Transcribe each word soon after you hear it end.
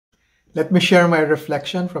Let me share my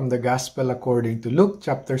reflection from the Gospel according to Luke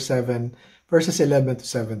chapter 7, verses 11 to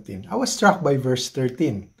 17. I was struck by verse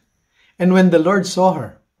 13. And when the Lord saw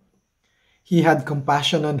her, he had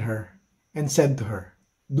compassion on her and said to her,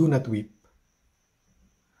 "Do not weep."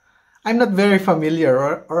 I'm not very familiar,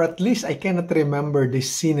 or at least I cannot remember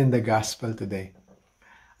this scene in the Gospel today.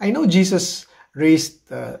 I know Jesus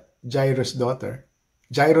raised Jairus' daughter.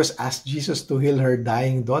 Jairus asked Jesus to heal her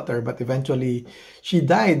dying daughter, but eventually she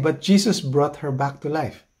died, but Jesus brought her back to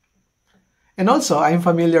life. And also, I'm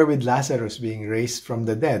familiar with Lazarus being raised from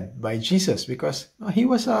the dead by Jesus because he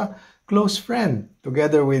was a close friend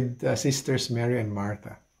together with sisters Mary and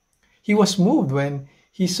Martha. He was moved when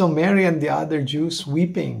he saw Mary and the other Jews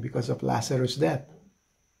weeping because of Lazarus' death.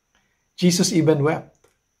 Jesus even wept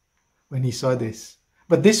when he saw this.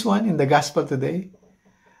 But this one in the gospel today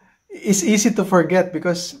is easy to forget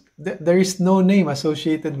because there is no name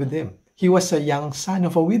associated with him. He was a young son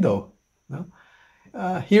of a widow. No?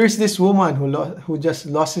 Here's this woman who just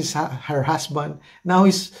lost her husband. Now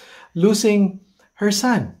is losing her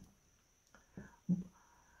son.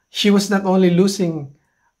 She was not only losing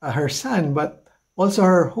her son, but also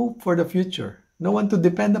her hope for the future. No one to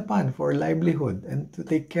depend upon for livelihood and to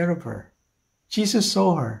take care of her. Jesus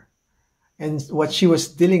saw her and what she was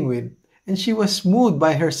dealing with, and she was moved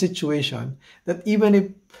by her situation that even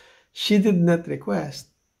if she did not request,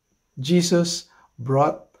 Jesus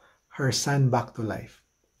brought her son back to life.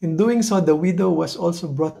 In doing so, the widow was also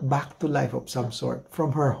brought back to life of some sort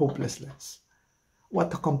from her hopelessness.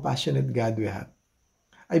 What a compassionate God we have.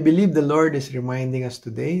 I believe the Lord is reminding us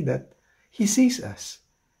today that He sees us,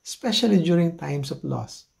 especially during times of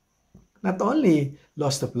loss. Not only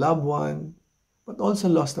loss of loved one, but also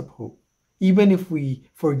loss of hope. Even if we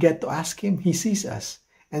forget to ask Him, He sees us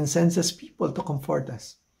and sends us people to comfort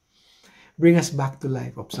us, bring us back to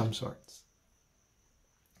life of some sorts.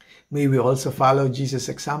 May we also follow Jesus'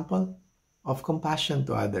 example of compassion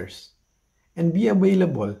to others and be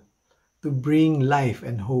available to bring life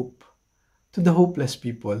and hope to the hopeless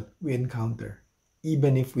people we encounter,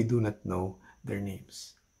 even if we do not know their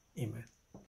names. Amen.